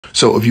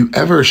So if you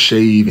ever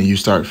shave and you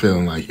start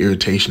feeling like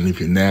irritation in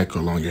your neck or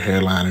along your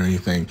hairline or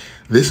anything,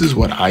 this is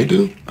what I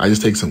do. I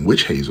just take some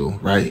witch hazel,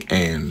 right,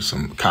 and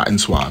some cotton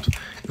swabs,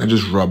 and I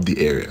just rub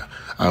the area.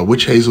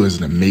 Witch hazel is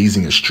an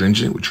amazing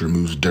astringent, which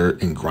removes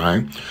dirt and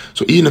grime.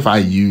 So even if I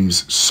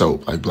use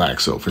soap, like black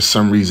soap, for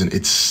some reason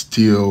it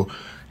still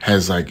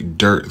has like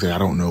dirt that I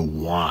don't know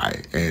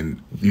why.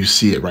 And you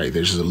see it right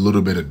there's just a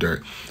little bit of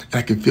dirt. And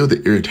I can feel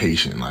the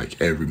irritation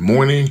like every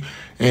morning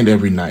and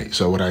every night.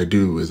 So what I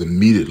do is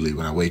immediately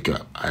when I wake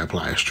up, I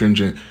apply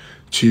astringent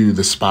to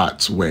the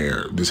spots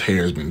where this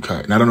hair has been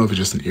cut. And I don't know if it's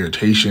just an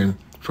irritation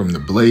from the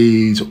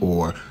blades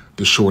or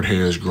the short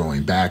hairs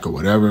growing back or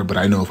whatever, but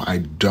I know if I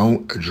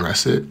don't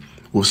address it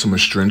with some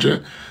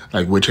astringent,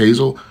 like witch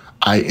hazel,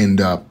 I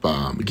end up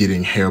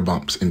getting hair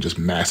bumps and just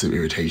massive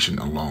irritation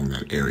along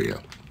that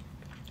area.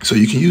 So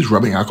you can use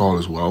rubbing alcohol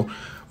as well,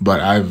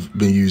 but I've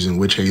been using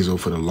witch hazel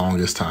for the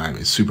longest time.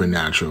 It's super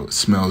natural, it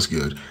smells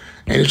good,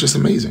 and it's just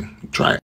amazing. Try it.